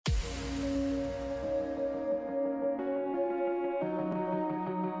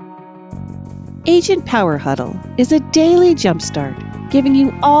Agent Power Huddle is a daily jumpstart, giving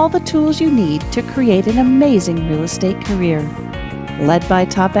you all the tools you need to create an amazing real estate career. Led by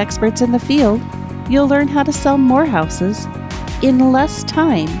top experts in the field, you'll learn how to sell more houses in less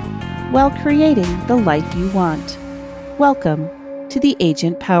time while creating the life you want. Welcome to the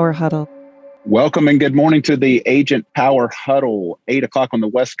Agent Power Huddle. Welcome and good morning to the Agent Power Huddle, 8 o'clock on the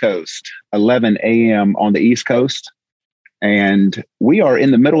West Coast, 11 a.m. on the East Coast. And we are in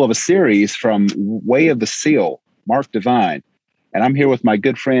the middle of a series from Way of the Seal, Mark Divine. And I'm here with my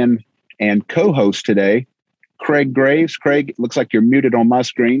good friend and co-host today, Craig Graves. Craig, it looks like you're muted on my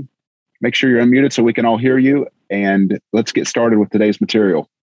screen. Make sure you're unmuted so we can all hear you. And let's get started with today's material.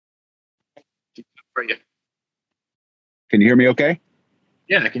 Can you hear me okay?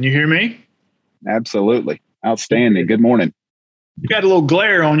 Yeah, can you hear me? Absolutely. Outstanding. Good morning. You've got a little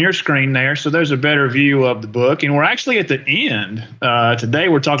glare on your screen there, so there's a better view of the book. And we're actually at the end. Today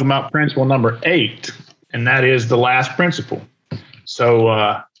we're talking about principle number 8, and that is the last principle. So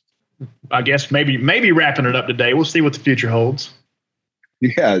I guess maybe wrapping it up today. We'll see what the future holds.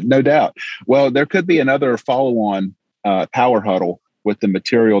 Yeah, no doubt. Well, there could be another follow-on power huddle with the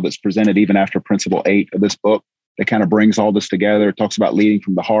material that's presented even after principle 8 of this book that kind of brings all this together. It talks about leading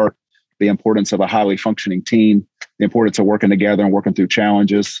from the heart, the importance of a highly functioning team, the importance of working together and working through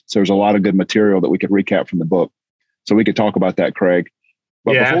challenges. So there's a lot of good material that we could recap from the book. So we could talk about that, Craig.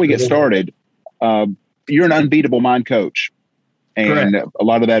 But before we get started, you're an unbeatable mind coach. And correct. A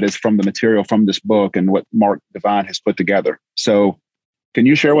lot of that is from the material from this book and what Mark Divine has put together. So can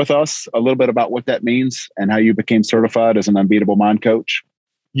you share with us a little bit about what that means and how you became certified as an unbeatable mind coach?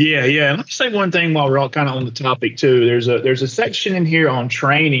 Yeah. Let me say one thing while we're all kind of on the topic too. There's a section in here on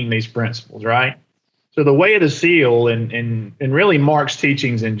training these principles, right? So the Way of the Seal and really Mark's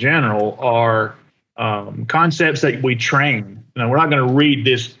teachings in general are concepts that we train. Now, we're not going to read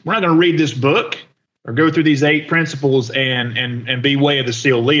this. We're not going to read this book or go through these 8 principles and be Way of the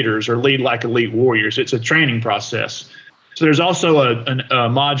Seal leaders or lead like elite warriors. It's a training process. So there's also a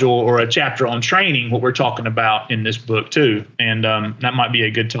module or a chapter on training, what we're talking about in this book too. And that might be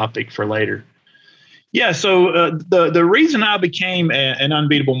a good topic for later. Yeah, so the reason I became an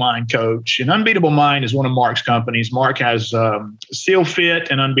Unbeatable Mind coach, and Unbeatable Mind is one of Mark's companies. Mark has Seal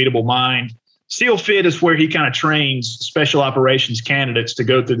Fit and Unbeatable Mind. Seal Fit is where he kind of trains special operations candidates to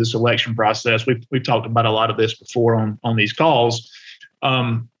go through the selection process. We've talked about a lot of this before on these calls.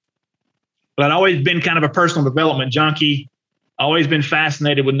 But I'd always been kind of a personal development junkie, always been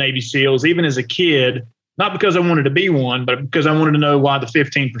fascinated with Navy SEALs, even as a kid, not because I wanted to be one, but because I wanted to know why the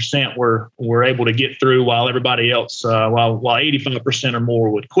 15% were able to get through while everybody else, while 85% or more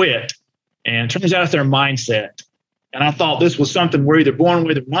would quit. And it turns out it's their mindset. And I thought this was something we're either born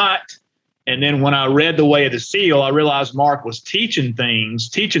with or not. And then when I read The Way of the Seal, I realized Mark was teaching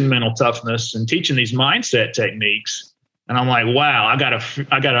mental toughness and teaching these mindset techniques. And I'm like, wow, I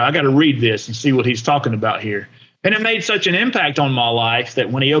gotta read this and see what he's talking about here. And it made such an impact on my life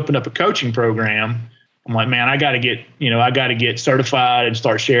that when he opened up a coaching program, I'm like, man, I gotta get certified and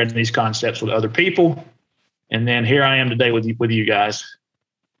start sharing these concepts with other people. And then here I am today with you guys.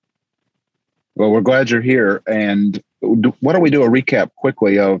 Well, we're glad you're here. And why don't we do a recap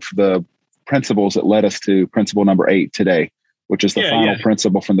quickly of the principles that led us to principle number 8 today, which is the final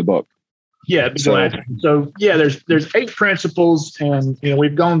principle from the book. Yeah, so there's 8 principles, and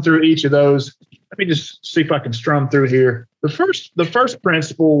we've gone through each of those. Let me just see if I can strum through here. The first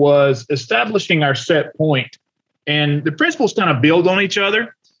principle was establishing our set point, and the principles kind of build on each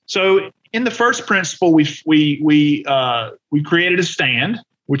other. So in the first principle, we created a stand,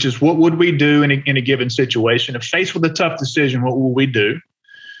 which is what would we do in a given situation? If faced with a tough decision, what will we do?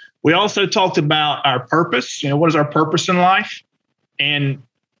 We also talked about our purpose. What is our purpose in life? And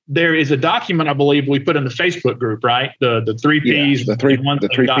there is a document, I believe, we put in the Facebook group, right? The 3 Ps. The 3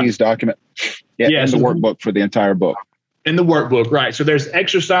 Ps document. Yeah, and the workbook for the entire book. In the workbook, right. So there's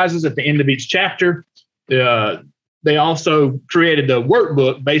exercises at the end of each chapter. They also created the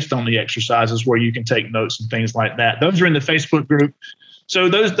workbook based on the exercises where you can take notes and things like that. Those are in the Facebook group. So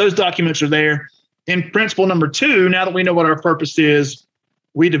those documents are there. In principle number 2, now that we know what our purpose is,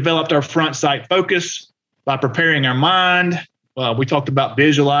 we developed our front sight focus by preparing our mind. We talked about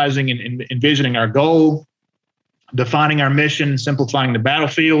visualizing and envisioning our goal, defining our mission, simplifying the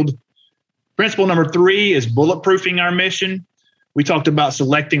battlefield. Principle number 3 is bulletproofing our mission. We talked about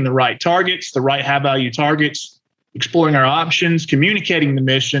selecting the right targets, the right high-value targets, exploring our options, communicating the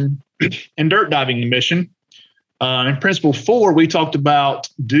mission, and dirt diving the mission. In principle 4, we talked about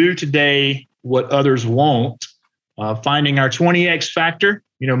do today what others won't, finding our 20X factor.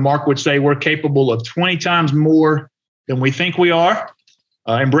 Mark would say we're capable of 20 times more than we think we are.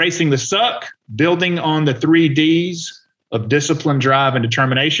 Embracing the suck, building on the 3Ds of discipline, drive, and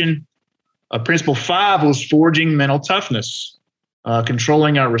determination. Principle 5 was forging mental toughness,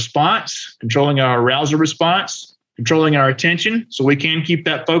 controlling our response, controlling our arousal response, controlling our attention so we can keep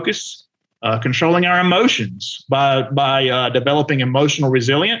that focus, controlling our emotions by developing emotional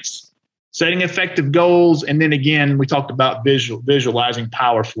resilience, setting effective goals, and then again, we talked about visualizing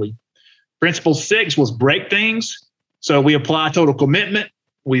powerfully. Principle 6 was break things. So we apply total commitment.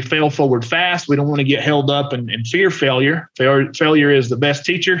 We fail forward fast. We don't want to get held up and fear failure. Failure is the best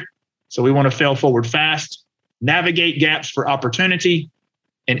teacher. So we want to fail forward fast, navigate gaps for opportunity,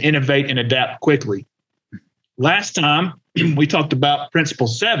 and innovate and adapt quickly. Last time, we talked about Principle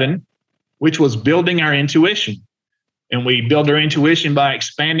 7, which was building our intuition. And we build our intuition by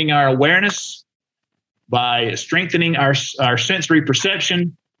expanding our awareness, by strengthening our sensory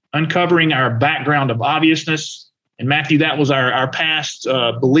perception, uncovering our background of obviousness. And Matthew, that was our past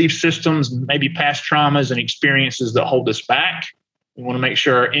belief systems, maybe past traumas and experiences that hold us back. We want to make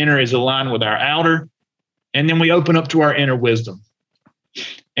sure our inner is aligned with our outer. And then we open up to our inner wisdom.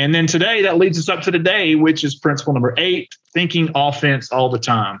 And then today, that leads us up to today, which is principle number 8, thinking offense all the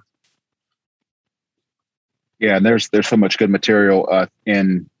time. Yeah, and there's so much good material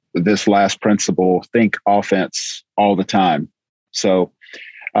in this last principle, think offense all the time. So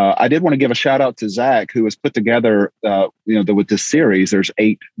I did want to give a shout out to Zach, who has put together, with this series, there's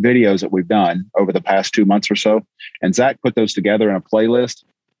 8 videos that we've done over the past 2 months or so. And Zach put those together in a playlist.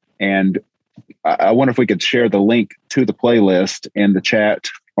 And I wonder if we could share the link to the playlist in the chat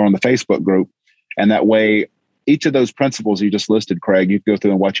or on the Facebook group. And that way, each of those principles you just listed, Craig, you can go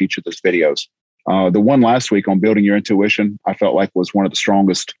through and watch each of those videos. The one last week on building your intuition, I felt like was one of the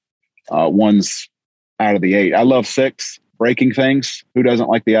strongest ones out of the 8. I love 6. Breaking things. Who doesn't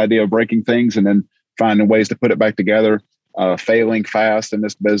like the idea of breaking things and then finding ways to put it back together, failing fast in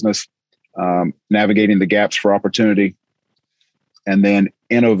this business, navigating the gaps for opportunity, and then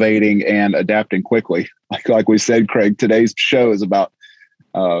innovating and adapting quickly. Like we said, Craig, today's show is about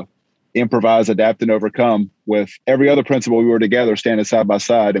improvise, adapt, and overcome. With every other principle, we were together standing side by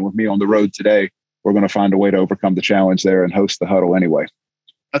side, and with me on the road today, we're going to find a way to overcome the challenge there and host the huddle anyway.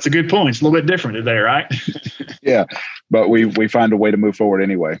 That's a good point. It's a little bit different today, right? Yeah, but we find a way to move forward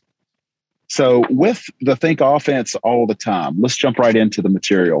anyway. So with the think offense all the time, let's jump right into the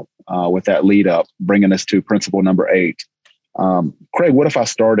material with that lead up, bringing us to principle number 8. Craig, what if I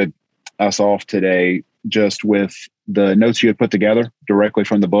started us off today just with the notes you had put together directly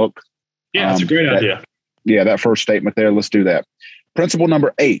from the book? Yeah, that's a great idea. Yeah, that first statement there, let's do that. Principle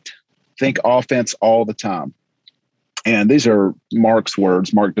number 8, think offense all the time. And these are Mark's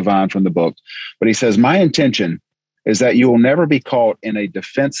words, Mark Divine from the book. But he says, my intention is that you will never be caught in a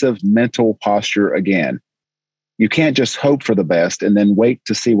defensive mental posture again. You can't just hope for the best and then wait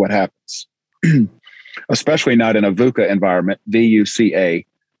to see what happens, especially not in a VUCA environment, VUCA,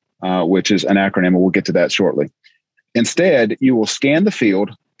 which is an acronym, and we'll get to that shortly. Instead, you will scan the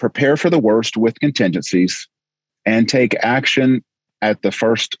field, prepare for the worst with contingencies, and take action at the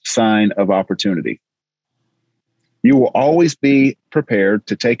first sign of opportunity. You will always be prepared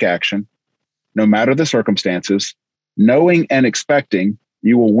to take action, no matter the circumstances, knowing and expecting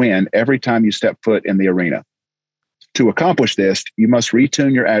you will win every time you step foot in the arena. To accomplish this, you must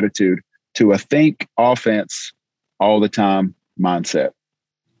retune your attitude to a think offense all the time mindset.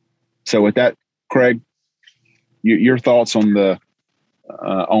 So with that, Craig, your thoughts on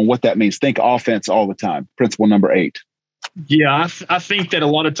on what that means, think offense all the time, principle number 8. Yeah, I think that a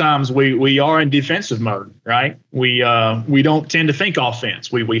lot of times we are in defensive mode, right? We don't tend to think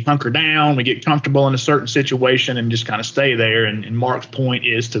offense. We hunker down, we get comfortable in a certain situation and just kind of stay there. And Mark's point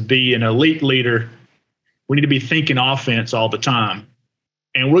is to be an elite leader, we need to be thinking offense all the time.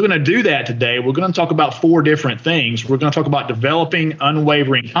 And we're going to do that today. We're going to talk about 4 different things. We're going to talk about developing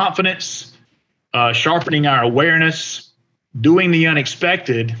unwavering confidence, sharpening our awareness, doing the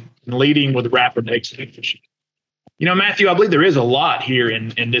unexpected, and leading with rapid execution. You know, Matthew, I believe there is a lot here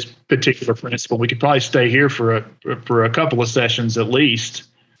in this particular principle. We could probably stay here for a couple of sessions at least,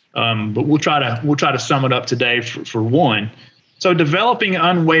 but we'll try to sum it up today for one. So, developing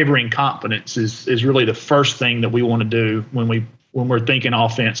unwavering confidence is really the first thing that we want to do when we're thinking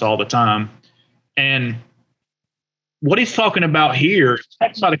offense all the time. And what he's talking about here, he's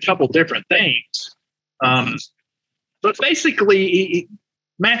talking about a couple different things, but basically,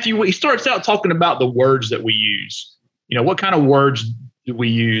 Matthew, he starts out talking about the words that we use. You know, what kind of words do we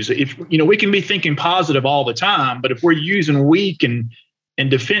use? If we can be thinking positive all the time, but if we're using weak and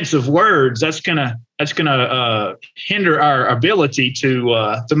defensive words, that's gonna hinder our ability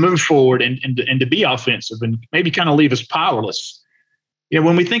to move forward and to be offensive and maybe kind of leave us powerless.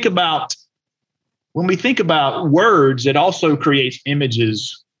 when we think about words, it also creates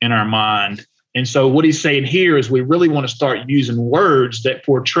images in our mind. And so what he's saying here is we really want to start using words that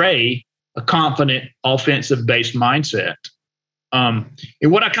portray a confident, offensive-based mindset. And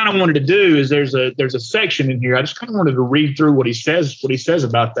what I kind of wanted to do is there's a section in here. I just kind of wanted to read through what he says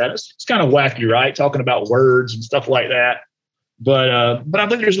about that. It's kind of wacky, right? Talking about words and stuff like that. But I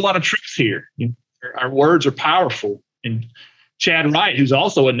think there's a lot of truth here. Our words are powerful. And Chad Wright, who's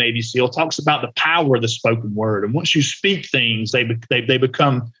also a Navy SEAL, talks about the power of the spoken word. And once you speak things, they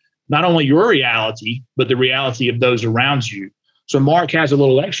become not only your reality, but the reality of those around you. So Mark has a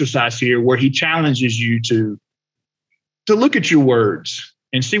little exercise here where he challenges you to look at your words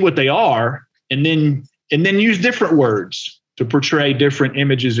and see what they are, and then use different words to portray different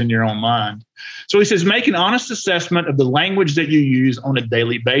images in your own mind. So he says, make an honest assessment of the language that you use on a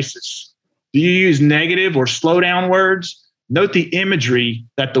daily basis. Do you use negative or slow down words? Note the imagery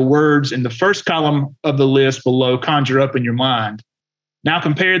that the words in the first column of the list below conjure up in your mind. Now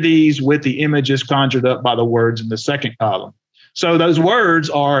compare these with the images conjured up by the words in the second column. So those words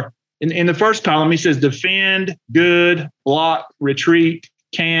are, in the first column, he says defend, good, block, retreat,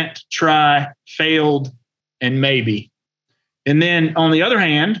 can't, try, failed, and maybe. And then on the other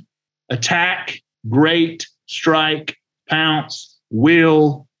hand, attack, great, strike, pounce,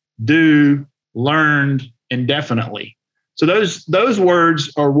 will, do, learned, and definitely. So those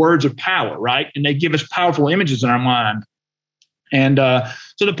words are words of power, right? And they give us powerful images in our mind. And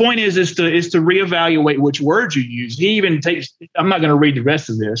so the point is to reevaluate which words you use. He even takes, I'm not going to read the rest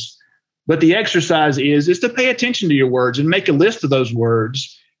of this, but the exercise is to pay attention to your words and make a list of those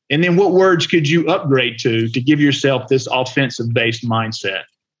words. And then what words could you upgrade to give yourself this offensive-based mindset?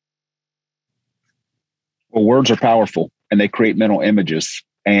 Well, words are powerful and they create mental images.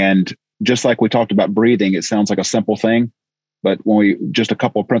 And just like we talked about breathing, it sounds like a simple thing. But just a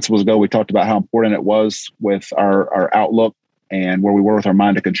couple of principles ago, we talked about how important it was with our outlook and where we were with our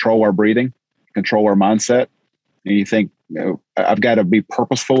mind to control our breathing, control our mindset. And you think, I've got to be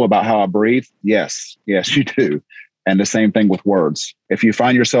purposeful about how I breathe. Yes, you do. And the same thing with words. If you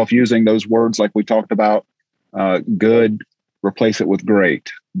find yourself using those words like we talked about, good, replace it with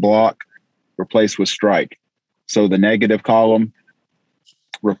great. Block, replace with strike. So the negative column,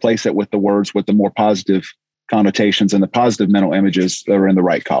 replace it with the words with the more positive connotations and the positive mental images that are in the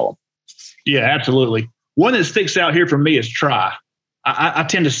right column. Yeah, absolutely. One that sticks out here for me is try. I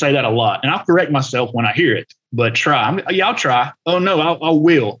tend to say that a lot, and I'll correct myself when I hear it. But try. I'll try. Oh no,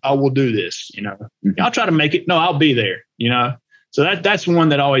 I will do this. Mm-hmm. I'll try to make it. No, I'll be there. So that's one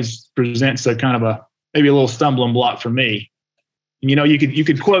that always presents a kind of maybe a little stumbling block for me. You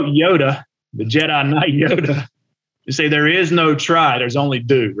could quote Yoda, the Jedi Knight Yoda, to say there is no try, there's only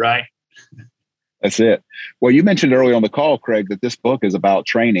do. Right. That's it. Well, you mentioned earlier on the call, Craig, that this book is about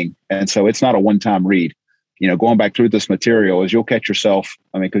training, and so it's not a one-time read. Going back through this material, as you'll catch yourself,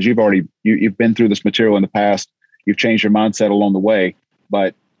 because you've been through this material in the past, you've changed your mindset along the way,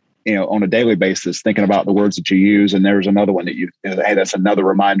 but, on a daily basis, thinking about the words that you use, and there's another one that hey, that's another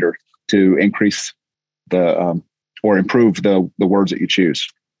reminder to increase or improve the words that you choose.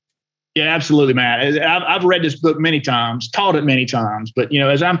 Yeah, absolutely, Matt. I've read this book many times, taught it many times, but,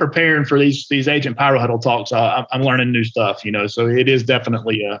 as I'm preparing for these Agent Power Huddle talks, I'm learning new stuff, so it is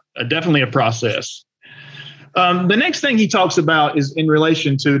definitely a process. The next thing he talks about is in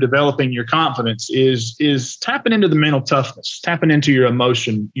relation to developing your confidence is tapping into the mental toughness, tapping into your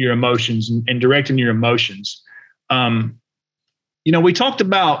emotions and directing your emotions. We talked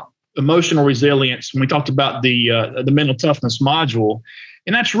about emotional resilience when we talked about the mental toughness module,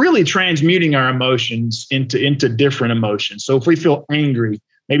 and that's really transmuting our emotions into different emotions. So if we feel angry,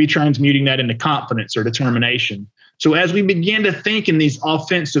 maybe transmuting that into confidence or determination. So as we begin to think in these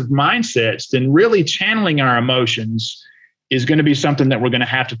offensive mindsets, then really channeling our emotions is going to be something that we're going to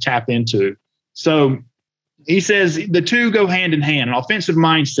have to tap into. So he says the two go hand in hand. An offensive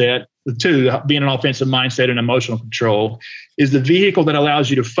mindset, the two being an offensive mindset and emotional control, is the vehicle that allows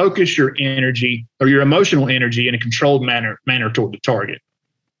you to focus your energy or your emotional energy in a controlled manner toward the target.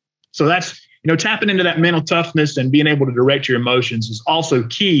 So that's, tapping into that mental toughness and being able to direct your emotions is also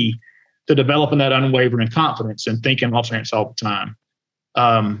key to developing that unwavering confidence and thinking offense all the time.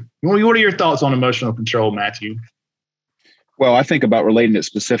 What are your thoughts on emotional control, Matthew? Well, I think about relating it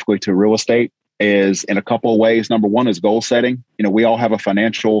specifically to real estate is in a couple of ways. Number one is goal setting. We all have a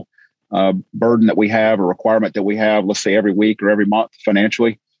financial burden that we have, a requirement that we have, let's say every week or every month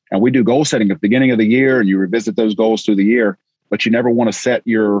financially. And we do goal setting at the beginning of the year and you revisit those goals through the year, but you never want to set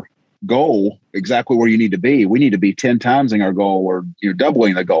your goal exactly where you need to be. We need to be 10 timesing our goal or you're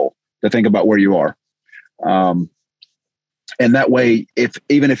doubling the goal to think about where you are. And that way,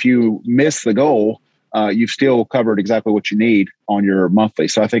 even if you miss the goal, you've still covered exactly what you need on your monthly.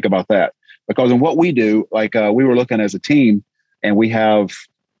 So I think about that, because in what we do, like we were looking as a team, and we have,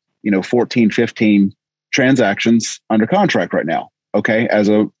 14, 15 transactions under contract right now. Okay. As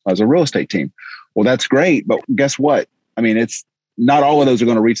a real estate team. Well, that's great. But guess what? I mean, it's not all of those are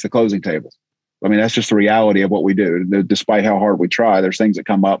going to reach the closing table. I mean, that's just the reality of what we do. Despite how hard we try, there's things that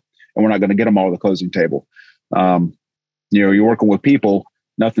come up and we're not going to get them all to the closing table. You're working with people,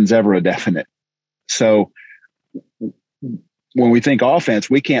 nothing's ever a definite. So when we think offense,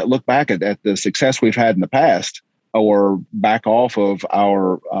 we can't look back at the success we've had in the past or back off of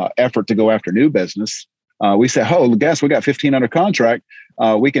our effort to go after new business. We say, oh, guess we got 15 under contract.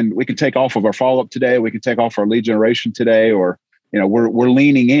 We can take off of our follow-up today. We can take off our lead generation today, or we're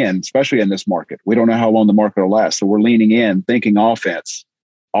leaning in, especially in this market. We don't know how long the market will last, so we're leaning in, thinking offense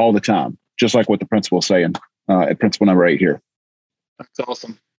all the time, just like what the principal's saying at principle number 8 here. That's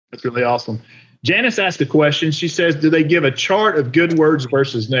awesome. That's really awesome. Janice asked a question. She says, do they give a chart of good words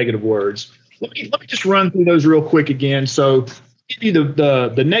versus negative words? Let me just run through those real quick again. So give you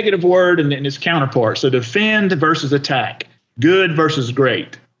the negative word and its counterpart. So defend versus attack, good versus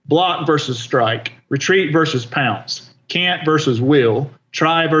great, block versus strike, retreat versus pounce, can't versus will,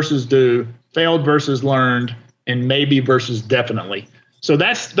 try versus do, failed versus learned, and maybe versus definitely. So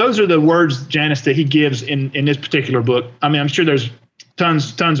those are the words, Janice, that he gives in this particular book. I mean, I'm sure there's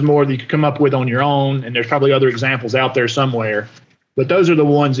tons more that you could come up with on your own, and there's probably other examples out there somewhere. But those are the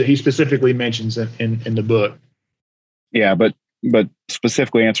ones that he specifically mentions in the book. Yeah, but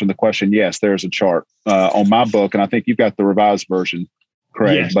specifically answering the question, yes, there's a chart on my book, and I think you've got the revised version,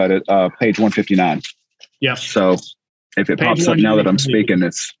 Craig, yes. But at page 159. Yeah. So if it pops up now that I'm speaking,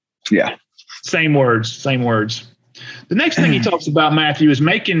 it's, yeah. Same words. The next thing he talks about, Matthew, is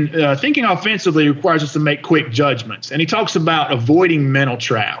thinking offensively requires us to make quick judgments. And he talks about avoiding mental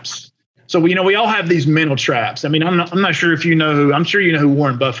traps. So, we all have these mental traps. I mean, I'm not sure if I'm sure you know who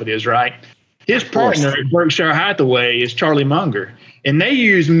Warren Buffett is, right? His partner at Berkshire Hathaway is Charlie Munger. And they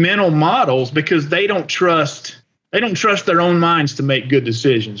use mental models because they don't trust their own minds to make good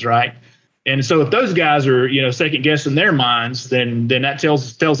decisions, right? And so if those guys are, second guessing their minds, then that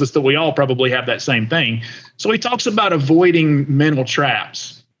tells us that we all probably have that same thing. So he talks about avoiding mental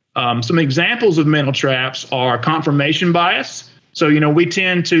traps. Some examples of mental traps are confirmation bias. So, we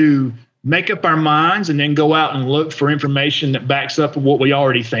tend to make up our minds and then go out and look for information that backs up what we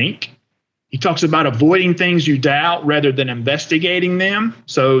already think. He talks about avoiding things you doubt rather than investigating them.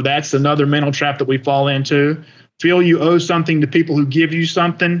 So that's another mental trap that we fall into. Feel you owe something to people who give you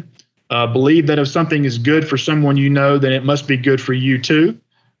something. Believe that if something is good for someone then it must be good for you too.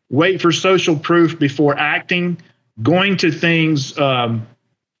 Wait for social proof before acting. Going to things once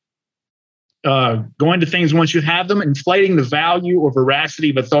you have them. Inflating the value or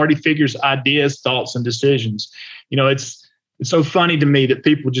veracity of authority figures' ideas, thoughts, and decisions. It's so funny to me that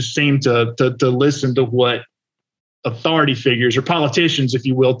people just seem to listen to what authority figures or politicians, if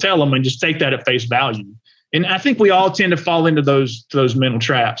you will, tell them and just take that at face value. And I think we all tend to fall into those mental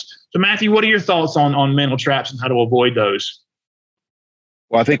traps. So, Matthew, what are your thoughts on mental traps and how to avoid those?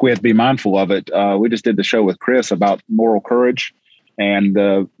 Well, I think we have to be mindful of it. We just did the show with Chris about moral courage and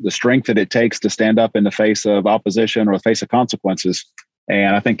the strength that it takes to stand up in the face of opposition or the face of consequences.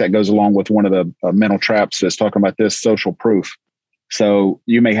 And I think that goes along with one of the mental traps that's talking about this social proof. So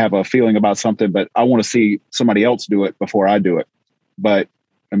you may have a feeling about something, but I want to see somebody else do it before I do it. But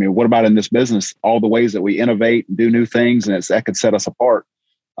I mean, what about in this business? All the ways that we innovate and do new things, and that could set us apart.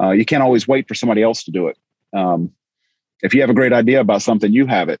 You can't always wait for somebody else to do it. If you have a great idea about something, you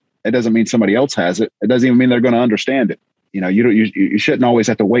have it. It doesn't mean somebody else has it. It doesn't even mean they're going to understand it. You shouldn't always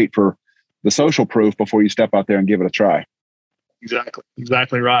have to wait for the social proof before you step out there and give it a try.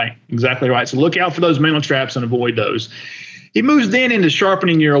 Exactly right. So look out for those mental traps and avoid those. He moves then into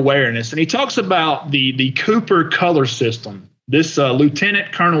sharpening your awareness, and he talks about the Cooper color system. This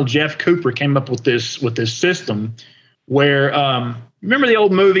Lieutenant Colonel Jeff Cooper came up with this system where remember the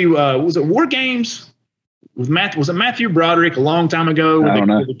old movie was it War Games? Was it Matthew Broderick a long time ago?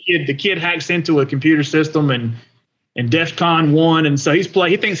 Where the kid hacks into a computer system and DEFCON 1, and so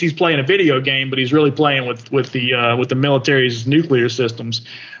he thinks he's playing a video game, but he's really playing with the military's nuclear systems.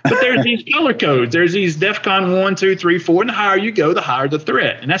 But there's these color codes. There's these DEFCON 1, 2, 3, 4, and the higher you go, the higher the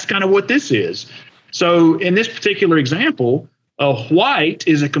threat, and that's kind of what this is. So in this particular example, white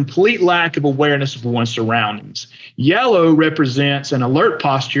is a complete lack of awareness of one's surroundings. Yellow represents an alert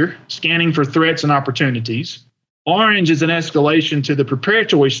posture, scanning for threats and opportunities. Orange is an escalation to the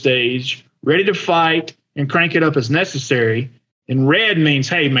preparatory stage, ready to fight and crank it up as necessary. And red means,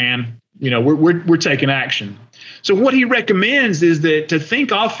 hey, man, we're taking action. So what he recommends is that to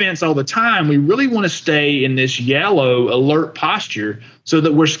think offense all the time, we really want to stay in this yellow alert posture so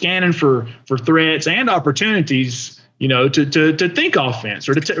that we're scanning for threats and opportunities, to think offense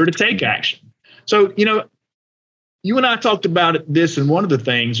or to take action. So, you and I talked about this, and one of the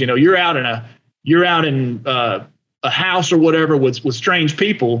things, you're out in a house or whatever with strange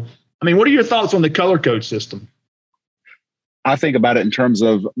people. I mean, what are your thoughts on the color code system? I think about it in terms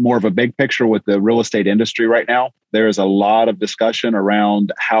of more of a big picture with the real estate industry right now. There is a lot of discussion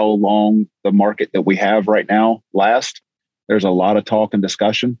around how long the market that we have right now lasts. There's a lot of talk and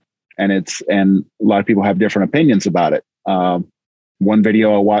discussion, and a lot of people have different opinions about it. One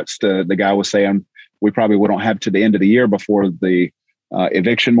video I watched, the guy was saying we probably won't have to the end of the year before the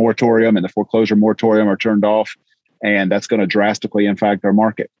eviction moratorium and the foreclosure moratorium are turned off, and that's going to drastically impact our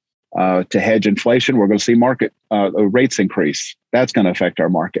market. To hedge inflation, we're going to see market rates increase. That's going to affect our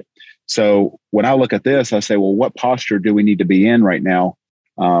market. So when I look at this, I say, well, what posture do we need to be in right now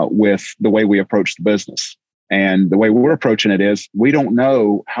with the way we approach the business? And the way we're approaching it is we don't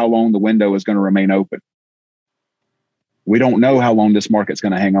know how long the window is going to remain open. We don't know how long this market's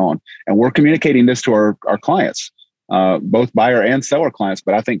going to hang on. And we're communicating this to our clients, both buyer and seller clients,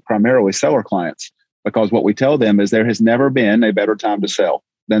 but I think primarily seller clients, because what we tell them is there has never been a better time to sell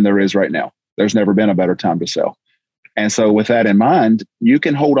than there is right now. There's never been a better time to sell. And so with that in mind, you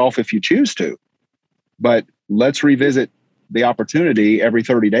can hold off if you choose to, but let's revisit the opportunity every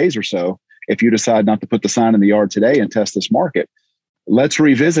 30 days or so. If you decide not to put the sign in the yard today and test this market, let's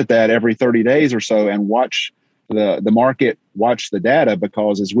revisit that every 30 days or so and watch the market, watch the data,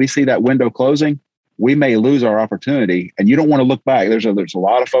 because as we see that window closing, we may lose our opportunity. And you don't want to look back. There's a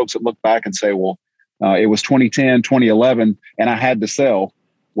lot of folks that look back and say, well, it was 2010, 2011, and I had to sell.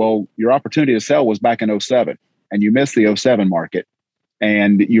 Well, your opportunity to sell was back in 2007, and you missed the 2007 market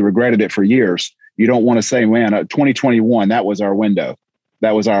and you regretted it for years. You don't want to say, man, 2021, that was our window.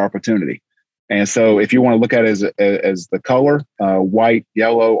 That was our opportunity. And so if you want to look at it as the color, white,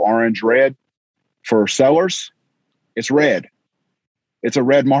 yellow, orange, red, for sellers, it's red. It's a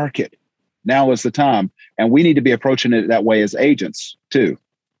red market. Now is the time. And we need to be approaching it that way as agents too.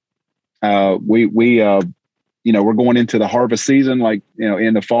 We're going into the harvest season, like,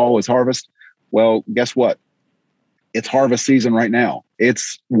 in the fall is harvest. Well, guess what? It's harvest season right now.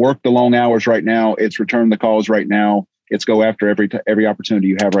 It's work the long hours right now. It's return the calls right now. It's go after every opportunity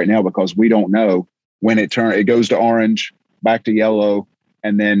you have right now, because we don't know when it goes to orange, back to yellow,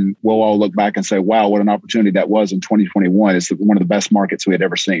 and then we'll all look back and say, wow, what an opportunity that was in 2021. It's one of the best markets we had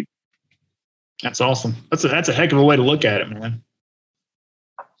ever seen. That's awesome. That's a heck of a way to look at it, man.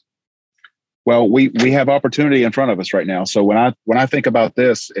 Well, we have opportunity in front of us right now. So when I think about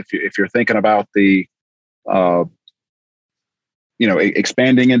this, if you're thinking about the,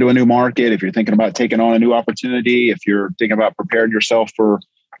 expanding into a new market, if you're thinking about taking on a new opportunity, if you're thinking about preparing yourself for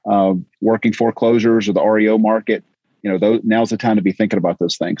working foreclosures or the REO market, now's the time to be thinking about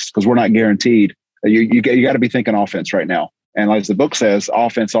those things, because we're not guaranteed. You got to be thinking offense right now. And as the book says,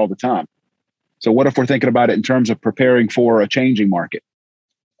 offense all the time. So what if we're thinking about it in terms of preparing for a changing market?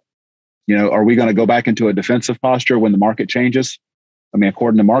 Are we going to go back into a defensive posture when the market changes? I mean,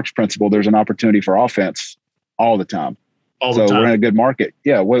 according to Mark's principle, there's an opportunity for offense all the time. So we're in a good market.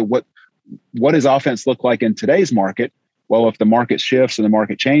 Yeah. What does offense look like in today's market? Well, if the market shifts and the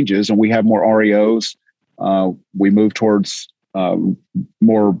market changes and we have more REOs, we move towards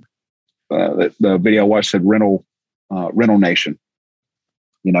more. The video I watched said rental nation.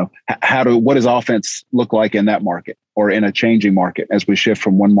 What does offense look like in that market or in a changing market as we shift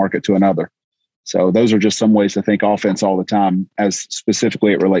from one market to another? So those are just some ways to think offense all the time, as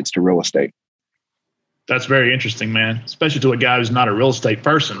specifically it relates to real estate. That's very interesting, man, especially to a guy who's not a real estate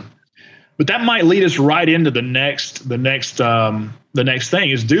person. But that might lead us right into the next thing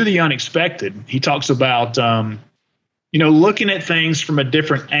is do the unexpected. He talks about, looking at things from a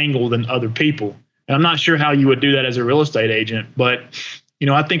different angle than other people. And I'm not sure how you would do that as a real estate agent, but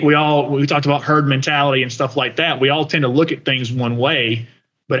I think we talked about herd mentality and stuff like that. We all tend to look at things one way,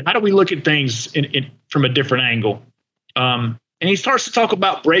 but how do we look at things from a different angle? And he starts to talk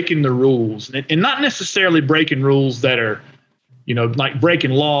about breaking the rules, and not necessarily breaking rules that are, like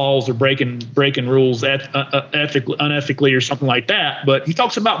breaking laws or breaking rules unethically or something like that. But he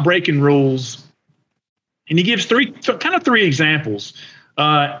talks about breaking rules, and he gives three examples.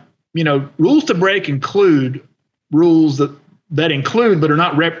 Rules to break include rules that include but are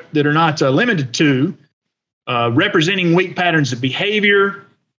not limited to representing weak patterns of behavior,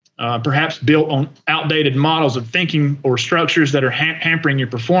 perhaps built on outdated models of thinking or structures that are hampering your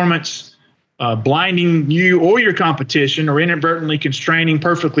performance, blinding you or your competition, or inadvertently constraining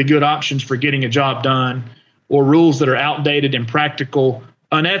perfectly good options for getting a job done, or rules that are outdated, impractical,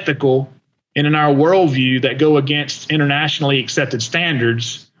 unethical, and in our worldview that go against internationally accepted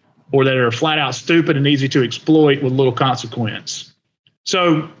standards, or that are flat out stupid and easy to exploit with little consequence.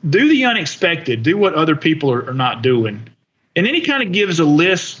 So do the unexpected, do what other people are not doing. And then he kind of gives a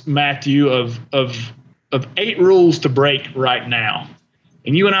list, Matthew, of 8 rules to break right now.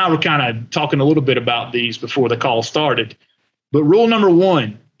 And you and I were kind of talking a little bit about these before the call started. But rule number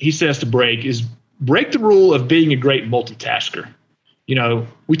 1, he says to break, is break the rule of being a great multitasker. You know,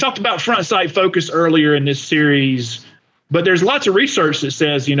 we talked about front sight focus earlier in this series, but there's lots of research that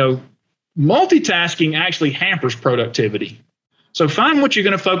says, you know, multitasking actually hampers productivity. So find what you're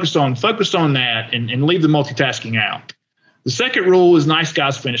going to focus on that, and leave the multitasking out. The second rule is nice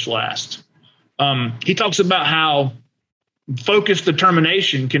guys finish last. He talks about how focused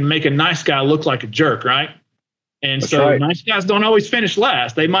determination can make a nice guy look like a jerk, right? And That's so right. Nice guys don't always finish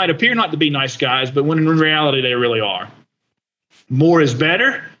last. They might appear not to be nice guys, but when in reality, they really are. More is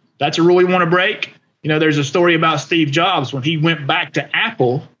better. That's a rule we want to break. You know, there's a story about Steve Jobs. When he went back to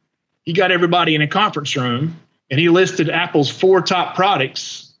Apple, he got everybody in a conference room and he listed Apple's 4 top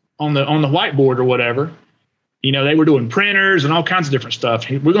products on the whiteboard or whatever. You know, they were doing printers and all kinds of different stuff.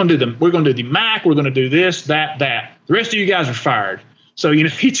 We're going to do the Mac. We're going to do this, that. The rest of you guys are fired. So, you know,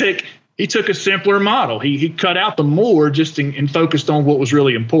 he took a simpler model. He cut out the more just and focused on what was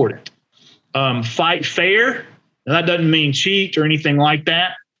really important. Fight fair. Now, that doesn't mean cheat or anything like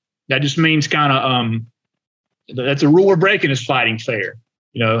that. That just means kind of that's a rule we're breaking, is fighting fair.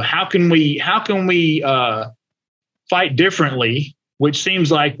 You know, how can we fight differently, which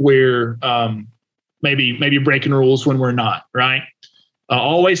seems like we're maybe breaking rules when we're not, right?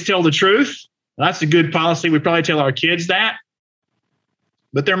 Always tell the truth. That's a good policy. We probably tell our kids that.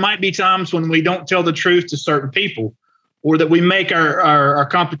 But there might be times when we don't tell the truth to certain people, or that we make our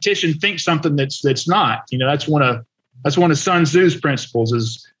competition think something that's not. You know, that's one of Sun Tzu's principles,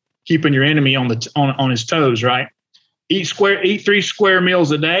 is keeping your enemy on his toes, right? Eat 3 square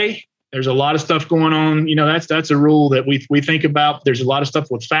meals a day. There's a lot of stuff going on. You know, that's a rule that we think about. There's a lot of stuff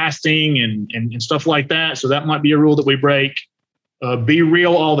with fasting and stuff like that. So that might be a rule that we break. Be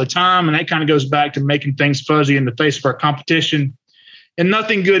real all the time. And that kind of goes back to making things fuzzy in the face of our competition. And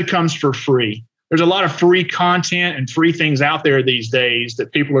nothing good comes for free. There's a lot of free content and free things out there these days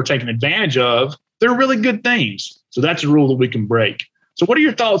that people are taking advantage of. They're really good things. So that's a rule that we can break. So what are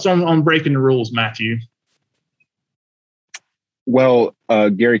your thoughts on breaking the rules, Matthew? Well,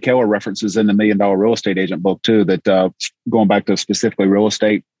 Gary Keller references in the $1 Million Real Estate Agent book too, that going back to specifically real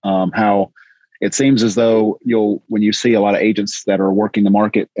estate, how it seems as though when you see a lot of agents that are working the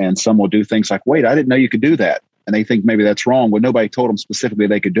market, and some will do things like, wait, I didn't know you could do that. And they think maybe that's wrong. Well, nobody told them specifically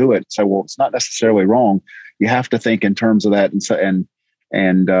they could do it. So, well, it's not necessarily wrong. You have to think in terms of that.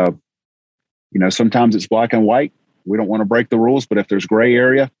 And you know, sometimes it's black and white. We don't want to break the rules, but if there's gray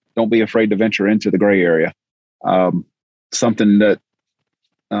area, don't be afraid to venture into the gray area. Something that,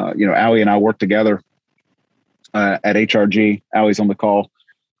 you know, Allie and I work together at HRG. Allie's on the call.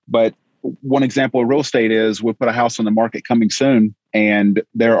 But one example of real estate is we put a house on the market coming soon, and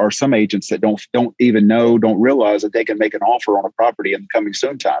there are some agents that don't realize that they can make an offer on a property in the coming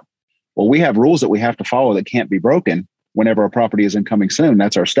soon time. Well, we have rules that we have to follow that can't be broken whenever a property is in coming soon.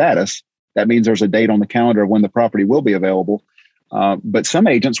 That's our status. That means there's a date on the calendar of when the property will be available. But some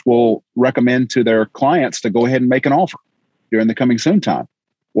agents will recommend to their clients to go ahead and make an offer during the coming soon time.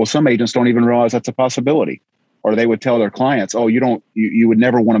 Well, some agents don't even realize that's a possibility. Or they would tell their clients, oh, you would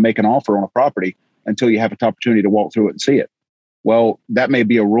never want to make an offer on a property until you have an opportunity to walk through it and see it. Well, that may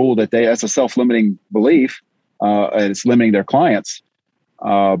be a rule that's a self-limiting belief, and it's limiting their clients.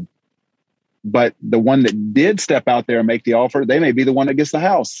 But the one that did step out there and make the offer, they may be the one that gets the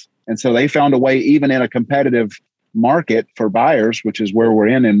house. And so they found a way, even in a competitive market for buyers, which is where we're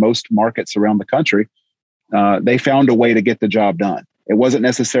in most markets around the country, they found a way to get the job done. It wasn't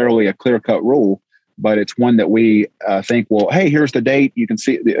necessarily a clear-cut rule, but it's one that we think, well, hey, here's the date. You can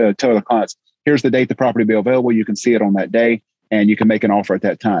see, tell the clients, here's the date the property will be available. You can see it on that day, and you can make an offer at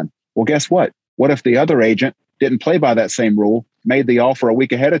that time. Well, guess what? What if the other agent didn't play by that same rule, made the offer a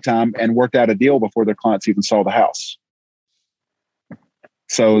week ahead of time, and worked out a deal before their clients even saw the house?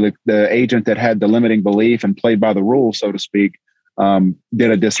 So the agent that had the limiting belief and played by the rules, so to speak,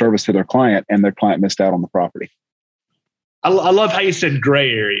 did a disservice to their client, and their client missed out on the property. I love how you said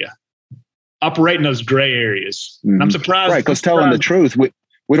gray area. Operate in those gray areas. Mm-hmm. I'm surprised. Right, because telling the truth, we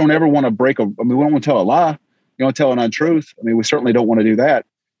don't ever want to we don't want to tell a lie. You don't tell an untruth. I mean, we certainly don't want to do that.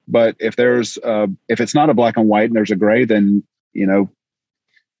 But if there's if it's not a black and white and there's a gray, then, you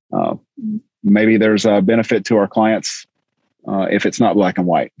know, maybe there's a benefit to our clients if it's not black and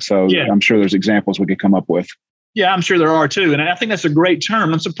white. So I'm sure there's examples we could come up with. Yeah, I'm sure there are too. And I think that's a great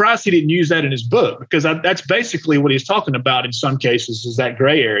term. I'm surprised he didn't use that in his book, because that's basically what he's talking about in some cases, is that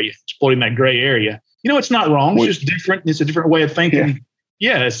gray area, exploiting that gray area. It's not wrong. It's just different. It's a different way of thinking.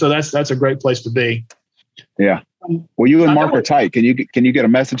 Yeah. So that's a great place to be. Yeah. Well, you and Mark are tight. Can you get a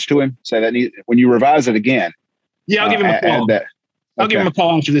message to him? Say that when you revise it again. Yeah, I'll give him a call. I'll give him a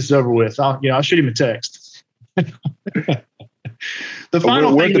call after this is over with. I'll shoot him a text. We're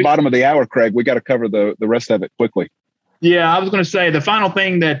at the bottom of the hour, Craig. We got to cover the rest of it quickly. Yeah, I was going to say the final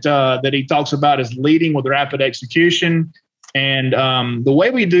thing that he talks about is leading with rapid execution. And the way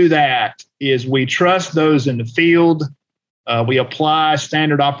we do that is we trust those in the field. We apply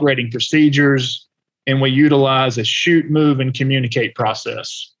standard operating procedures, and we utilize a shoot, move, and communicate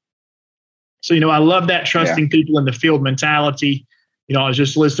process. So, I love that trusting people in the field mentality. I was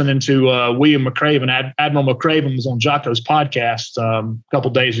just listening to William McCraven. Admiral McCraven was on Jocko's podcast a couple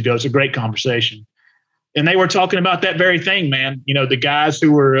of days ago. It's a great conversation. And they were talking about that very thing, man. The guys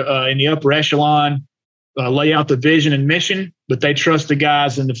who were in the upper echelon lay out the vision and mission, but they trust the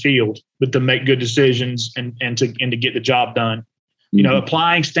guys in the field to make good decisions and to get the job done.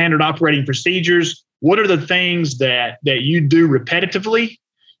 Applying standard operating procedures. What are the things that you do repetitively?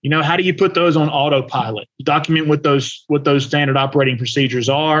 How do you put those on autopilot? Document what those standard operating procedures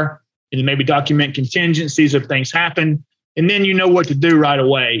are, and then maybe document contingencies if things happen. And then you know what to do right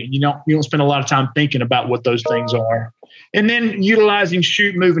away. You don't spend a lot of time thinking about what those things are. And then utilizing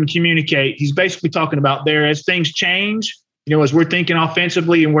shoot, move, and communicate. He's basically talking about there as things change, as we're thinking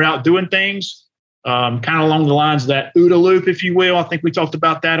offensively and we're out doing things, kind of along the lines of that OODA loop, if you will. I think we talked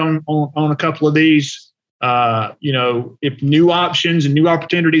about that on a couple of these. If new options and new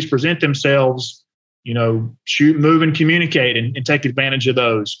opportunities present themselves, shoot, move, and communicate and take advantage of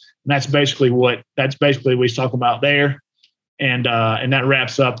those. And that's basically what he's talking about there. And that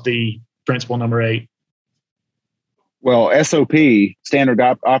wraps up the principle number 8. Well, SOP, standard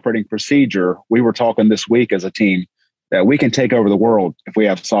operating procedure, we were talking this week as a team that we can take over the world if we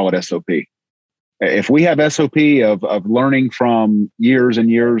have solid SOP. If we have SOP of learning from years and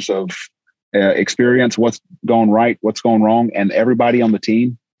years of experience, what's going right, what's going wrong, and everybody on the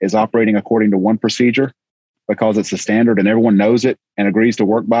team is operating according to one procedure because it's a standard and everyone knows it and agrees to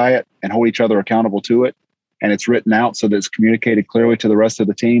work by it and hold each other accountable to it, and it's written out so that it's communicated clearly to the rest of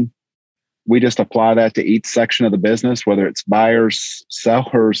the team. We just apply that to each section of the business, whether it's buyers,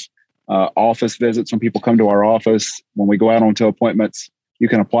 sellers, office visits, when people come to our office, when we go out onto appointments. You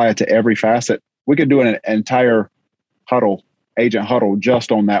can apply it to every facet. We could do an entire agent huddle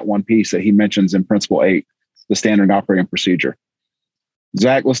just on that one piece that he mentions in Principle 8, the standard operating procedure.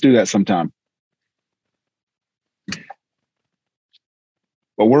 Zach, let's do that sometime.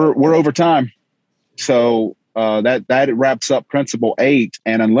 But we're over time. So that wraps up Principle 8.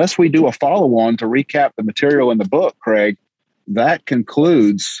 And unless we do a follow-on to recap the material in the book, Craig, that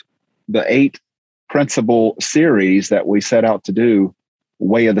concludes the 8 principle series that we set out to do,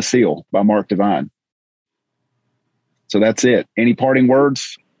 Way of the Seal by Mark Divine. So that's it. Any parting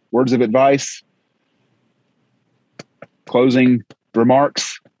words of advice, closing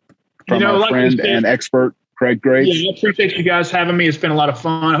remarks from our friend and expert, Craig Graves? Yeah, I appreciate you guys having me. It's been a lot of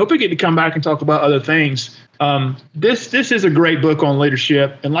fun. I hope we get to come back and talk about other things. This is a great book on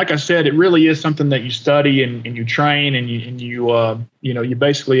leadership. And like I said, it really is something that you study and you train and you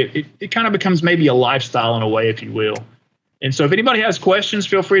basically, it kind of becomes maybe a lifestyle in a way, if you will. And so if anybody has questions,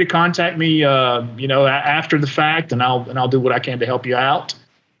 feel free to contact me, after the fact, and I'll do what I can to help you out.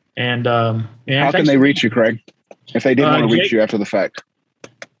 And how can they reach you, Craig, if they did want to reach you after the fact?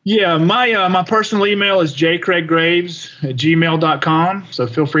 Yeah, my personal email is jcraiggraves@gmail.com. So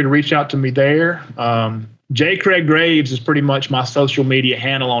feel free to reach out to me there. J. Craig Graves is pretty much my social media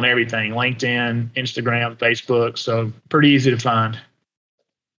handle on everything: LinkedIn, Instagram, Facebook. So pretty easy to find.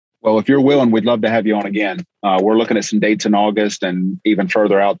 Well, if you're willing, we'd love to have you on again. We're looking at some dates in August and even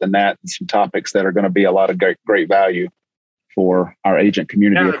further out than that, and some topics that are going to be a lot of great value for our agent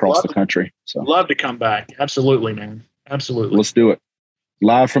community across the country. So love to come back. Absolutely, man. Absolutely. Let's do it.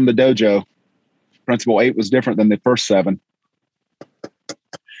 Live from the dojo. Principle 8 was different than the first 7.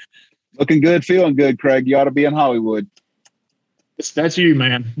 Looking good, feeling good, Craig. You ought to be in Hollywood. That's you,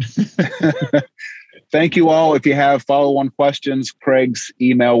 man. Thank you all. If you have follow-on questions, Craig's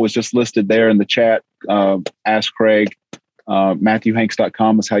email was just listed there in the chat. Ask Craig.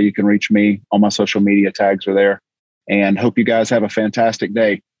 MatthewHanks.com is how you can reach me. All my social media tags are there. And hope you guys have a fantastic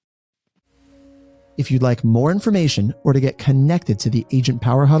day. If you'd like more information or to get connected to the Agent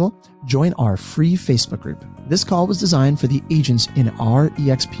Power Huddle, join our free Facebook group. This call was designed for the agents in our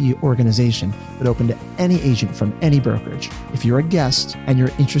EXP organization, but open to any agent from any brokerage. If you're a guest and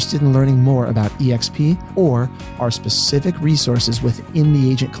you're interested in learning more about EXP or our specific resources within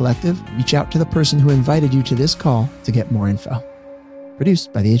the Agent Collective, reach out to the person who invited you to this call to get more info.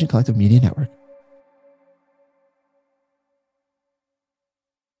 Produced by the Agent Collective Media Network.